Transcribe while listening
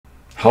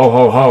Ho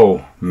ho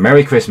ho!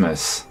 Merry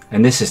Christmas!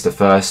 And this is the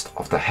first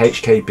of the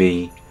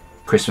HKB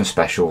Christmas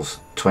Specials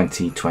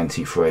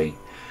 2023.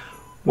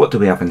 What do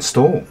we have in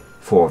store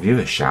for our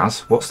viewers,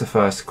 Shaz? What's the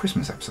first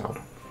Christmas episode?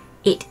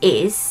 It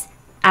is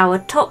our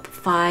top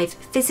 5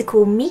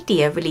 physical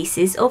media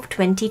releases of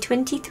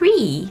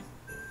 2023.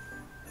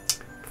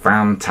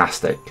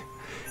 Fantastic!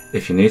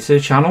 If you're new to the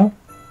channel,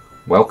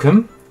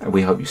 welcome, and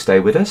we hope you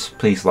stay with us.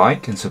 Please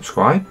like and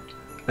subscribe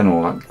and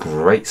all that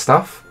great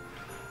stuff.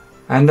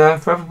 And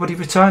for everybody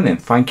returning,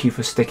 thank you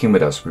for sticking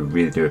with us. We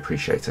really do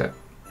appreciate it.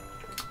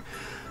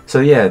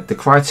 So yeah, the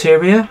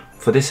criteria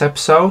for this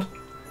episode,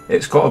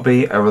 it's got to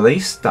be a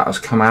release that has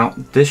come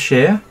out this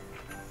year.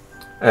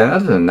 And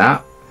other than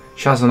that,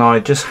 Shaz and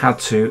I just had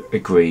to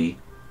agree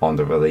on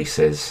the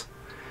releases.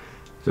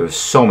 There were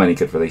so many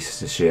good releases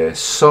this year,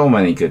 so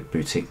many good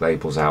boutique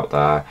labels out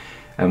there.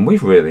 And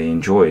we've really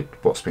enjoyed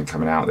what's been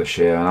coming out this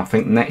year. And I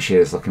think next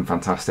year is looking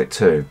fantastic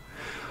too.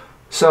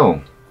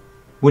 So,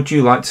 would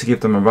you like to give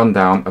them a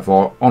rundown of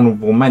our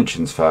honourable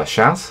mentions first,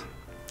 Shaz?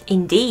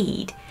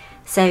 Indeed.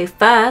 So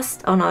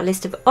first on our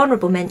list of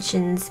honourable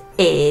mentions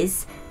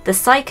is the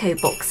Psycho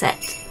box set.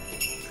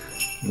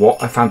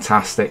 What a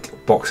fantastic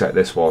box set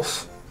this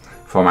was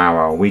from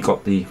Arrow. We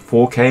got the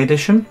 4K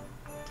edition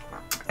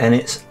and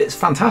it's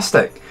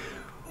fantastic.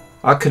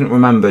 I couldn't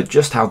remember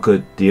just how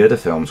good the other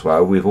films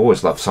were. We've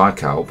always loved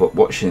Psycho, but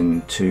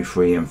watching 2,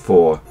 3 and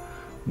 4,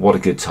 what a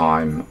good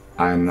time.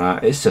 And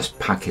it's just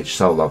packaged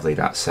so lovely,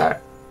 that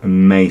set.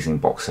 Amazing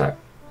box set.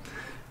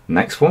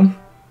 Next one,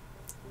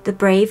 the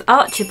Brave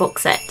Archer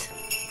box set.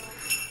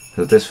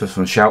 So this was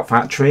from Shout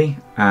Factory,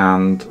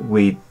 and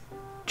we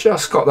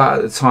just got that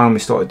at the time we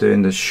started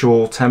doing the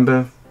Shaw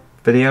Timber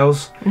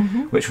videos,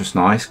 which was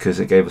nice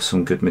because it gave us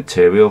some good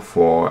material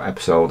for our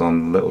episode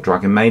on Little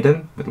Dragon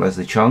Maiden with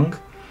Leslie Chung.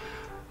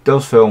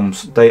 Those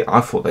films,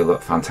 I thought they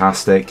looked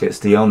fantastic. It's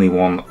the only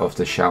one of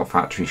the Shout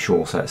Factory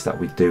Shaw sets that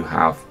we do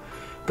have,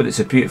 but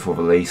it's a beautiful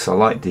release. I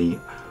like the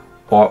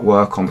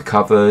artwork on the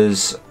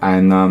covers,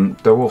 and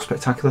they're all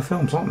spectacular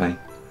films, aren't they?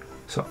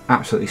 So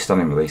absolutely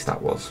stunning release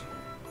that was.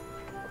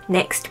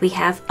 Next we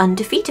have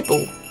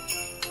Undefeatable.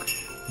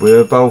 We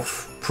were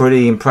both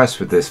pretty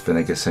impressed with this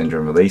Vinegar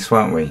Syndrome release,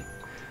 weren't we?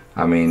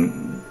 I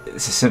mean,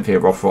 it's a Cynthia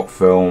Rothrock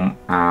film,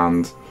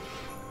 and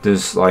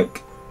there's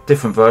like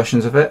different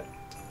versions of it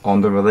on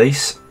the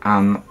release,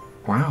 and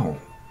wow,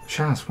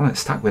 Shaz, wasn't it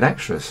stacked with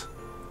extras?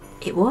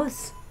 It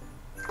was.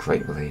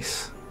 Great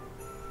release.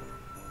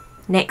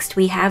 Next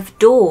we have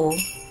Door.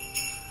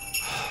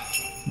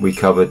 We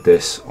covered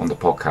this on the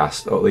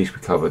podcast, or at least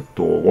we covered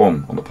Door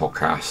 1 on the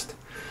podcast.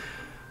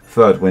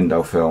 Third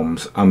Window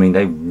Films, I mean,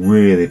 they've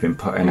really been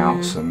putting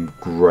out some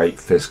great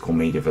physical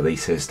media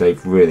releases.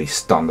 They've really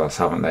stunned us,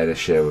 haven't they,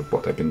 this year with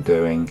what they've been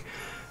doing,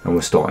 and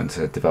we're starting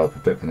to develop a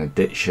bit of an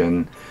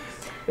addiction.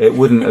 It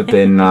wouldn't have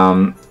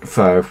been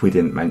fair if we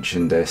didn't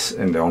mention this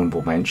in the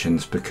honourable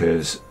mentions,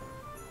 because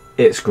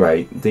it's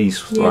great.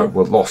 These were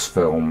lost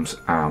films,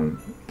 and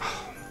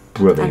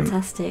brilliant.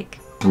 Fantastic.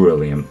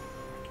 Brilliant.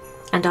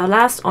 And our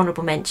last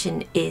honourable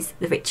mention is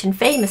the Rich and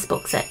Famous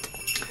box set.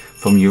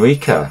 From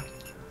Eureka.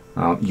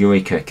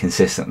 Eureka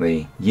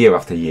consistently, year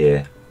after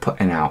year,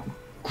 putting out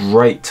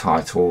great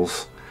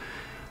titles.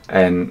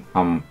 And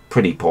I'm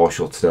pretty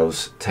partial to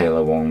those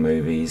Taylor Wong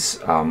movies.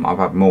 I've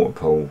had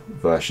multiple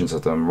versions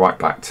of them right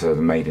back to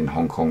the Made in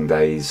Hong Kong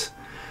days.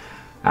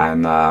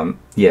 And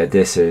yeah,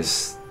 this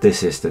is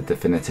the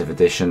definitive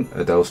edition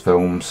of those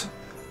films.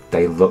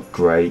 They look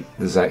great.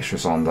 There's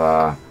extras on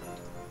there.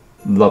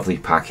 Lovely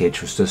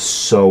package. Was just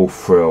so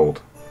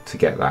thrilled to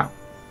get that.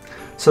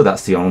 So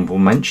that's the honourable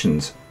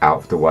mentions out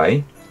of the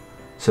way.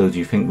 So do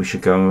you think we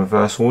should go in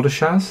reverse order,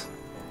 Shaz?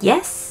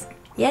 Yes.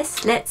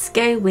 Yes, let's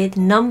go with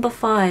number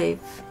 5.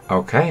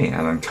 Okay,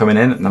 and then coming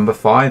in at number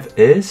 5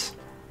 is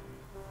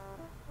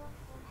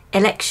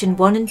Election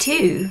 1 and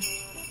 2.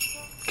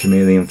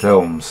 Chameleon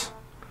Films.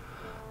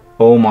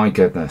 Oh my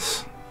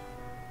goodness.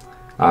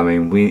 I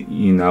mean, we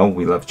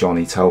love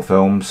Johnny Toe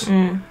films,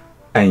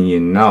 and you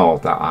know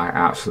that I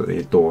absolutely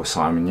adore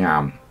Simon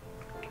Yam.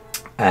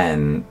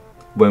 And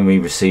when we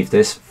received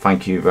this,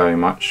 thank you very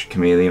much,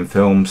 Chameleon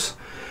Films.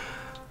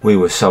 We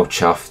were so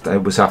chuffed.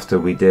 It was after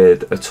we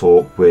did a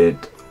talk with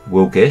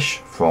Will Gish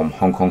from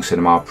Hong Kong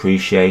Cinema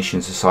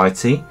Appreciation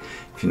Society.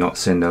 If you've not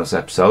seen those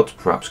episodes,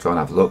 perhaps go and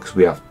have a look, because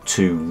we have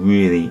 2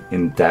 really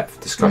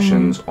in-depth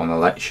discussions on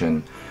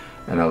election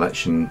and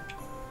election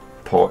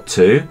part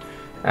 2.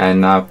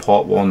 And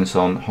part 1 is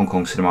on Hong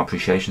Kong Cinema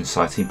Appreciation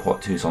Society,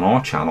 part 2 is on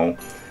our channel.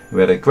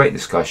 We had a great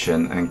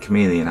discussion, and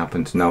Chameleon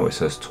happened to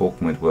notice us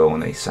talking with Will,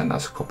 and they sent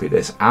us a copy of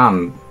this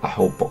and a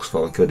whole box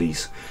full of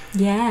goodies.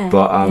 Yeah.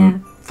 But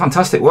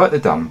fantastic work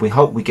they've done. We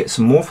hope we get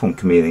some more from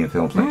Chameleon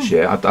Films next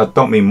year. I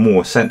don't mean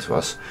more sent to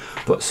us,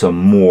 but some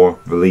more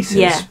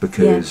releases,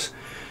 because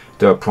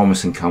they're a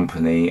promising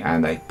company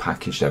and they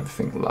packaged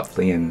everything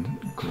lovely and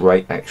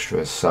great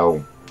extras.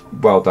 So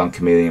well done,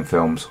 Chameleon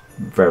Films.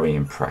 Very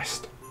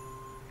impressed.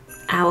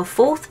 Our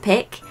 4th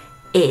pick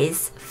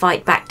is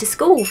Fight Back to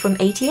School from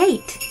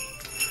 '88.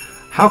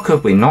 How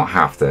could we not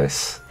have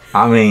this?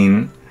 I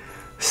mean,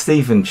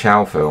 Stephen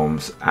Chow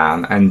films,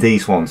 and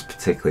these ones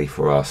particularly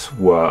for us,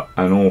 were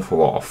an awful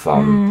lot of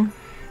fun.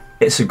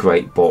 It's a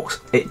great box.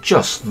 It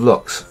just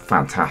looks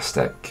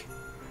fantastic.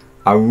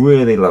 I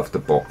really love the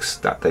box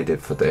that they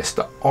did for this.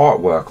 The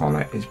artwork on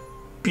it is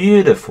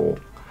beautiful.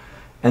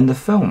 And the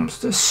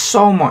films, they're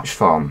so much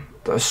fun.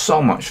 They're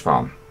so much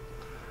fun.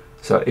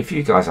 So if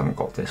you guys haven't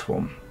got this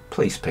one,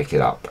 please pick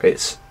it up.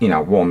 It's, you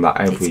know, one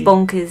that It's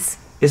bonkers.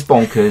 It's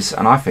bonkers,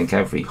 and I think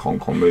every Hong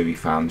Kong movie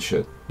fan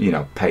should, you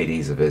know, pay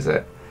these a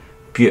visit.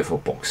 Beautiful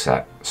box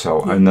set.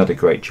 So another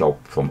great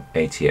job from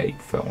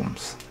 88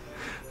 Films.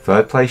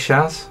 Third place,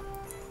 Shaz?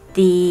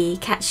 The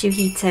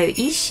Katsuhito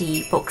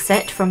Ishii box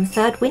set from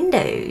Third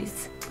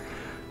Windows.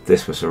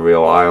 This was a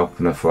real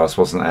eye-opener for us,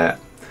 wasn't it?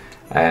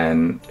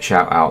 And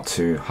shout out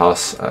to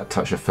Huss at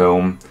Touch of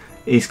Film.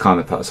 He's kind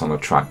of put us on a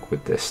track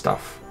with this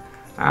stuff.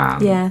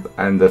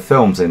 And the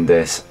films in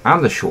this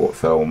and the short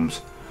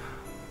films,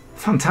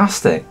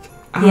 fantastic.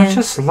 And I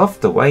just love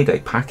the way they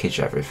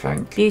package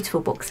everything. Beautiful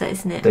box set,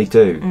 isn't it? They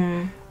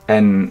do.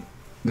 And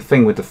the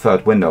thing with the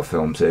Third Window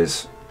films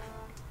is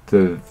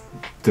the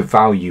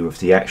value of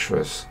the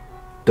extras.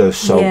 They're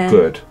so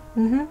good.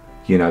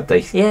 You know,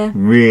 they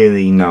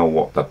really know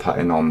what they're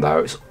putting on there.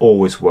 It's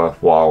always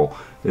worthwhile.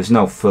 There's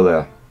no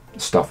filler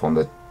stuff on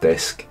the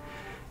disc.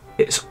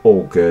 It's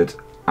all good.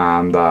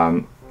 And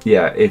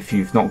yeah, if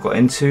you've not got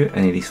into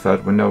any of these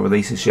Third Window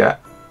releases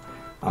yet,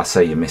 I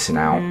say you're missing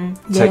out.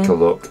 Take a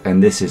look,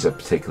 and this is a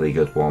particularly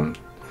good one.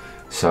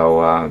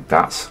 So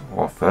that's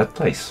our third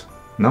place.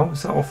 No,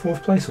 is that our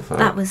fourth place or third?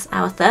 That was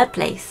our third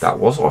place. That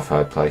was our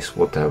third place.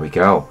 Well, there we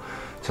go.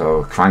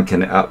 So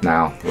cranking it up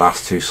now.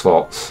 Last two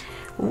slots.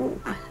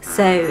 Ooh.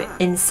 So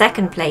in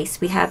second place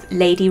we have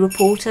Lady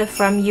Reporter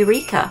from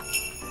Eureka.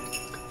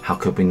 How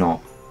could we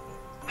not?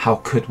 How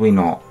could we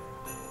not?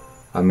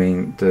 I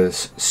mean,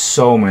 there's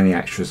so many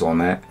extras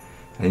on it,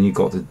 and you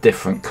got the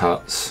different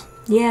cuts.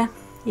 Yeah.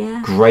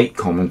 Great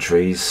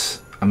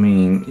commentaries. I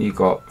mean, you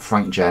got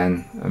Frank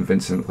Jen and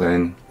Vincent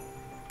Lin,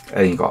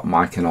 and you got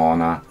Mike and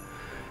Anna.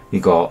 You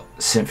got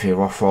Cynthia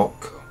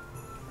Rothrock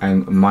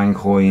and Mine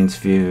Coy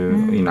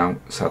interview. You know,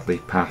 sadly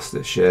passed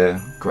this year.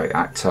 Great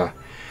actor.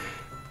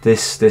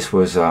 This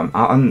was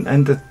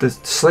and the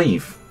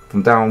sleeve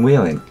from Darren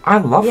Wheeling. I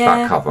love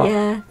that cover.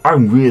 Yeah. I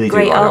really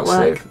Great do like artwork.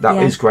 that sleeve.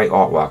 That is great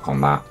artwork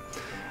on that.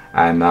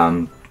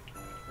 And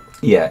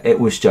yeah, it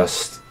was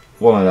just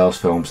one of those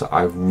films that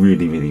I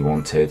really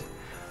wanted,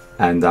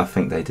 and I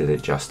think they did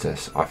it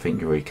justice. I think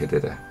Eureka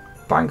did a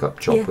bang up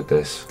job with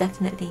this.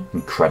 Definitely.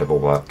 Incredible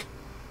work.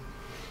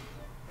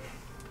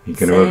 You're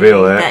going to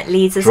reveal it. That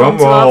leads us Drum on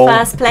to roll. our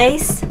first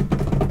place.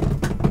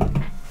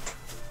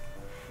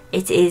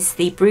 It is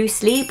the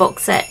Bruce Lee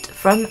box set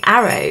from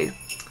Arrow.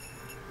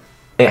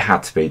 It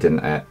had to be,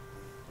 didn't it?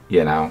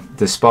 You know,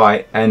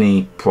 despite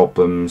any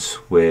problems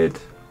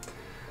with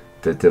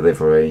the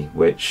delivery,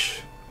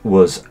 which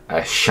was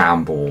a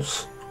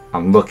shambles.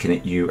 I'm looking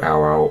at you,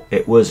 Arrow.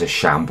 It was a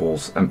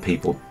shambles, and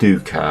people do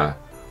care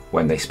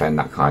when they spend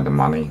that kind of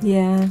money.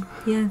 Yeah.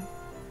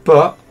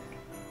 But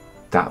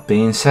that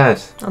being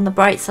said, on the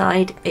bright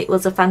side, it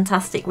was a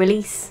fantastic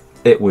release.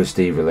 It was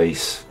the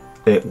release.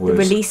 It was the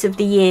release of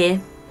the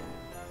year.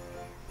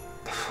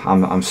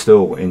 I'm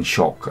still in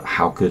shock at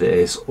how good it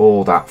is.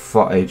 All that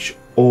footage,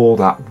 all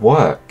that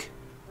work.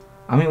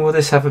 I mean, will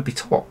this ever be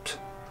topped?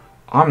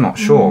 I'm not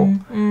sure.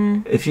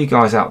 If you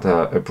guys out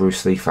there are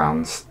Bruce Lee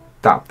fans,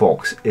 that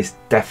box is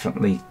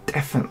definitely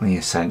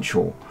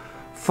essential.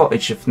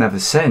 Footage I've never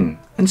seen,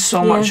 and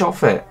so much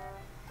of it.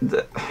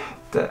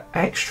 The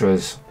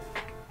extras,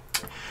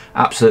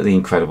 absolutely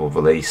incredible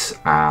release,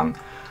 and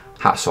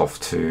hats off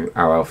to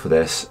Arrow for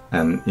this.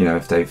 And you know,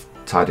 if they've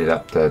tidied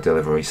up the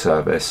delivery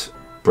service,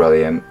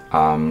 brilliant.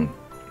 I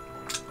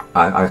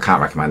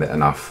can't recommend it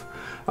enough.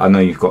 I know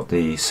you've got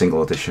the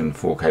single edition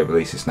 4K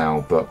releases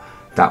now, but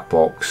that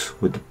box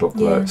with the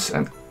booklets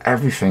and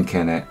everything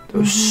in it, there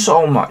was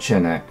so much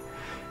in it.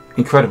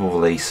 Incredible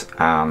release,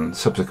 and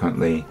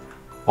subsequently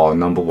our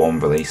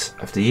 #1 release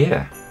of the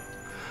year.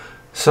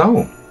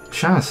 So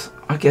Shaz,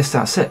 I guess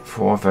that's it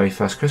for our very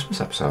first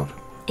Christmas episode.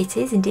 It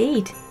is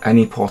indeed.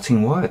 Any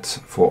parting words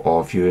for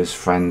our viewers,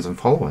 friends and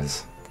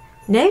followers?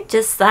 No,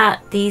 just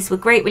that these were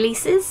great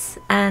releases,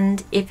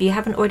 and if you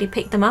haven't already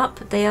picked them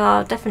up, they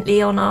are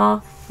definitely on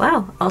our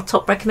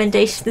top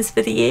recommendations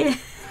for the year.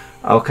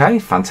 Okay,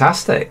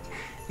 fantastic.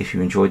 If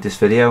you enjoyed this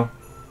video,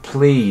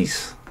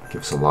 please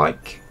give us a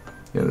like,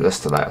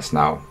 just to let us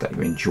know that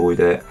you enjoyed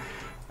it.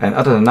 And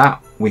other than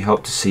that, we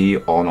hope to see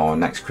you on our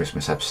next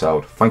Christmas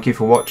episode. Thank you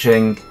for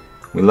watching.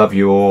 We love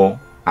you all,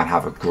 and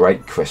have a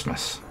great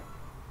Christmas.